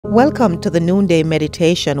Welcome to the Noonday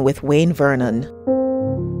Meditation with Wayne Vernon.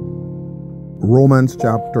 Romans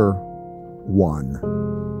chapter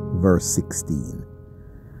 1, verse 16.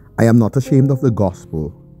 I am not ashamed of the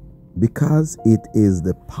gospel, because it is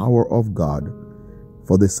the power of God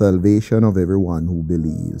for the salvation of everyone who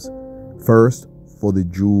believes, first for the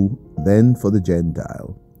Jew, then for the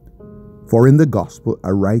Gentile. For in the gospel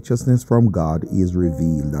a righteousness from God is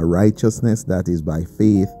revealed, a righteousness that is by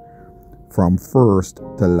faith from first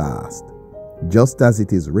to last. Just as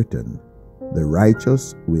it is written, the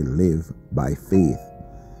righteous will live by faith.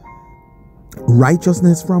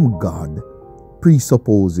 Righteousness from God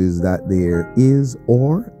presupposes that there is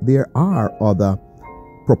or there are other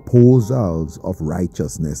proposals of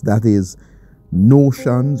righteousness, that is,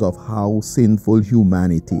 notions of how sinful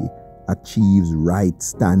humanity achieves right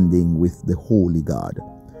standing with the holy God.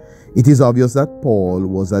 It is obvious that Paul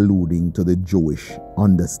was alluding to the Jewish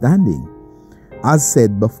understanding. As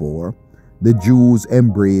said before, the Jews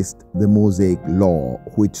embraced the Mosaic law,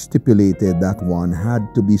 which stipulated that one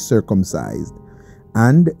had to be circumcised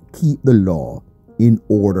and keep the law in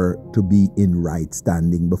order to be in right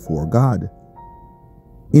standing before God.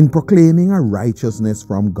 In proclaiming a righteousness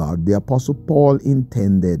from God, the Apostle Paul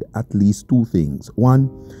intended at least two things. One,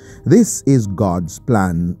 this is God's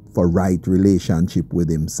plan for right relationship with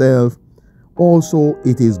himself. Also,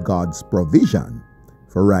 it is God's provision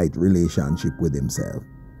for right relationship with himself.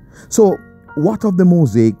 So, what of the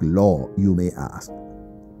Mosaic law, you may ask?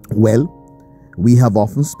 Well, we have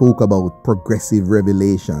often spoke about progressive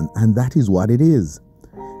revelation, and that is what it is.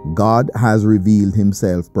 God has revealed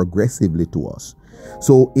himself progressively to us.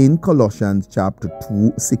 So in Colossians chapter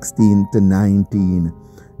 2, 16 to 19,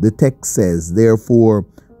 the text says, therefore,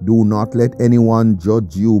 do not let anyone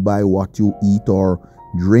judge you by what you eat or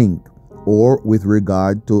drink, or with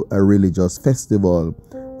regard to a religious festival,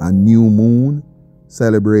 a new moon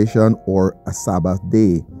celebration, or a Sabbath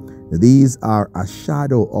day. These are a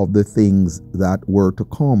shadow of the things that were to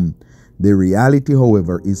come. The reality,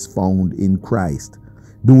 however, is found in Christ.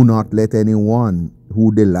 Do not let anyone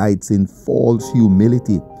who delights in false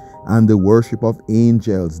humility and the worship of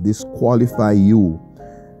angels disqualify you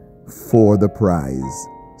for the prize.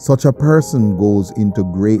 Such a person goes into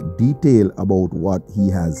great detail about what he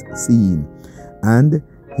has seen, and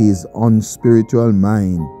his unspiritual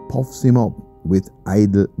mind puffs him up with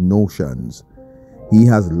idle notions. He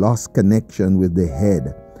has lost connection with the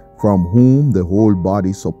head, from whom the whole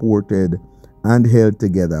body, supported and held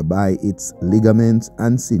together by its ligaments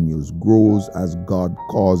and sinews, grows as God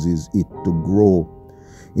causes it to grow.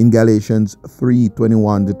 In Galatians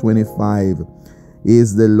 3:21 to 25,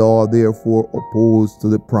 is the law therefore opposed to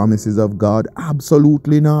the promises of God?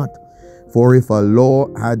 Absolutely not. For if a law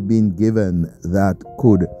had been given that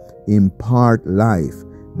could impart life,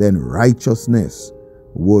 then righteousness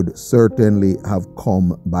would certainly have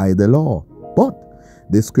come by the law. But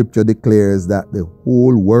the scripture declares that the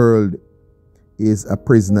whole world is a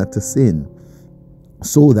prisoner to sin,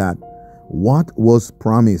 so that what was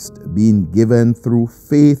promised, being given through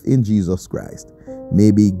faith in Jesus Christ, may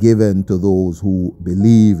be given to those who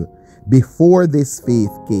believe. Before this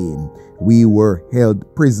faith came, we were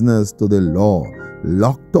held prisoners to the law,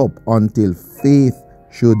 locked up until faith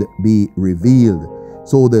should be revealed.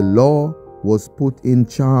 So the law was put in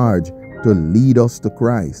charge to lead us to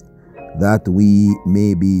Christ, that we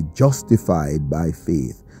may be justified by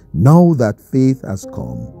faith. Now that faith has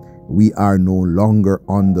come, we are no longer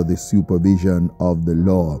under the supervision of the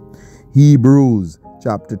law. Hebrews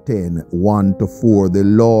chapter 10, 1 to 4. The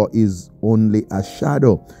law is only a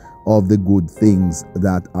shadow of the good things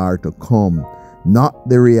that are to come, not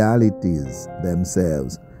the realities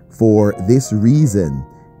themselves. For this reason,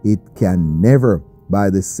 it can never, by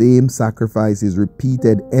the same sacrifices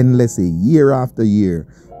repeated endlessly year after year,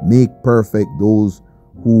 make perfect those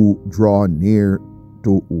who draw near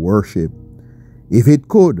to worship. If it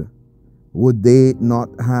could, would they not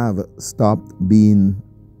have stopped being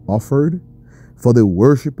offered? For the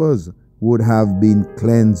worshippers would have been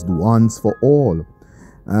cleansed once for all,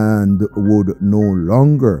 and would no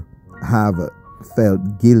longer have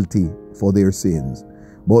felt guilty for their sins.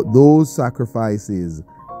 But those sacrifices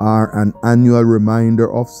are an annual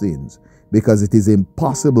reminder of sins, because it is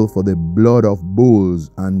impossible for the blood of bulls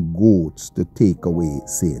and goats to take away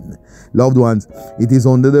sin. Loved ones, it is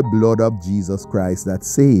only the blood of Jesus Christ that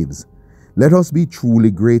saves. Let us be truly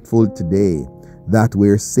grateful today that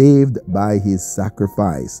we're saved by his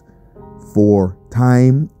sacrifice for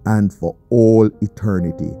time and for all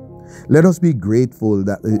eternity. Let us be grateful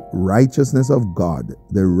that the righteousness of God,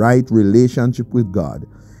 the right relationship with God,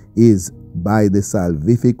 is by the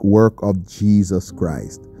salvific work of Jesus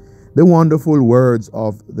Christ. The wonderful words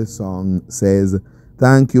of the song says,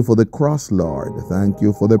 "Thank you for the cross, Lord. Thank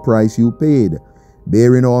you for the price you paid.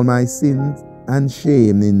 Bearing all my sins and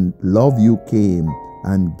shame, in love you came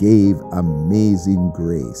and gave amazing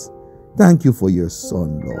grace. Thank you for your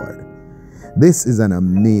Son, Lord." This is an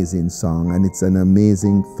amazing song, and it's an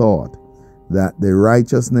amazing thought that the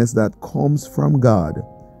righteousness that comes from God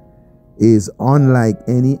is unlike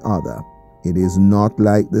any other. It is not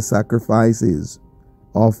like the sacrifices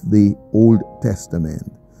of the Old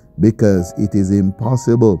Testament, because it is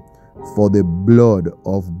impossible for the blood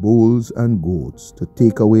of bulls and goats to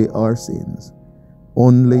take away our sins.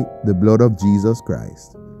 Only the blood of Jesus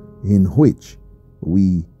Christ, in which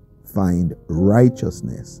we find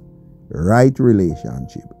righteousness, right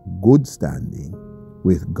relationship, good standing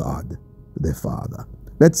with God the Father.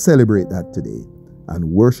 Let's celebrate that today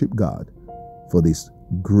and worship God for this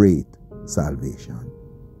great salvation.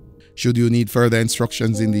 Should you need further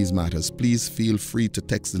instructions in these matters, please feel free to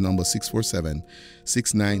text the number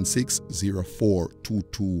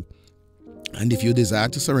 647-696-0422. And if you desire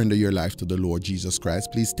to surrender your life to the Lord Jesus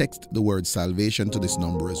Christ, please text the word salvation to this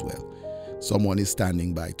number as well. Someone is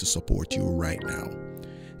standing by to support you right now.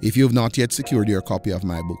 If you have not yet secured your copy of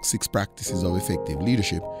my book, 6 Practices of Effective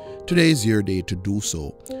Leadership, today is your day to do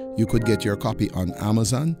so. You could get your copy on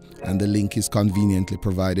Amazon, and the link is conveniently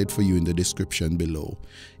provided for you in the description below.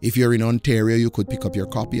 If you're in Ontario, you could pick up your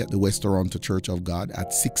copy at the West Toronto Church of God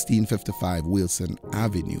at 1655 Wilson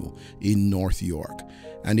Avenue in North York.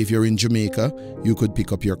 And if you're in Jamaica, you could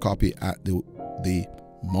pick up your copy at the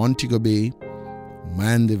Montego Bay,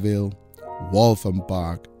 Mandeville, Waltham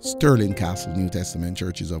Park, Stirling Castle New Testament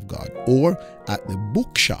Churches of God, or at the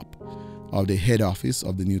bookshop of the head office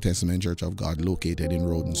of the New Testament Church of God located in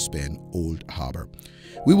Rodenspen, Old Harbour.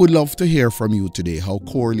 We would love to hear from you today how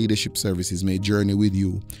Core Leadership Services may journey with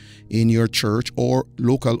you in your church or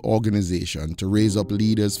local organization to raise up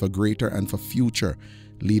leaders for greater and for future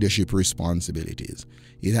leadership responsibilities.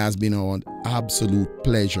 It has been an absolute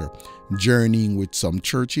pleasure journeying with some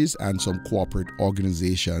churches and some corporate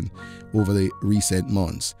organizations over the recent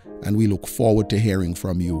months, and we look forward to hearing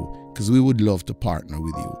from you because we would love to partner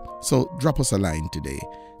with you. So drop us a line today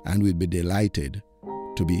and we'd be delighted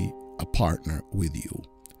to be a partner with you.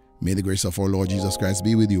 May the grace of our Lord Jesus Christ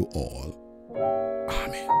be with you all.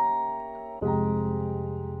 Amen.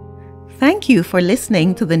 Thank you for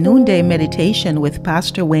listening to the Noonday Meditation with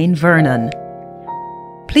Pastor Wayne Vernon.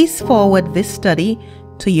 Please forward this study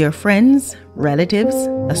to your friends, relatives,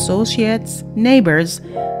 associates, neighbors,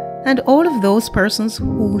 and all of those persons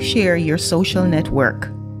who share your social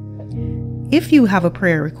network. If you have a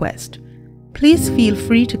prayer request, please feel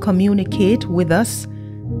free to communicate with us,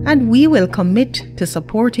 and we will commit to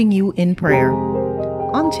supporting you in prayer.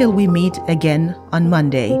 Until we meet again on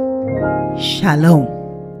Monday. Shalom.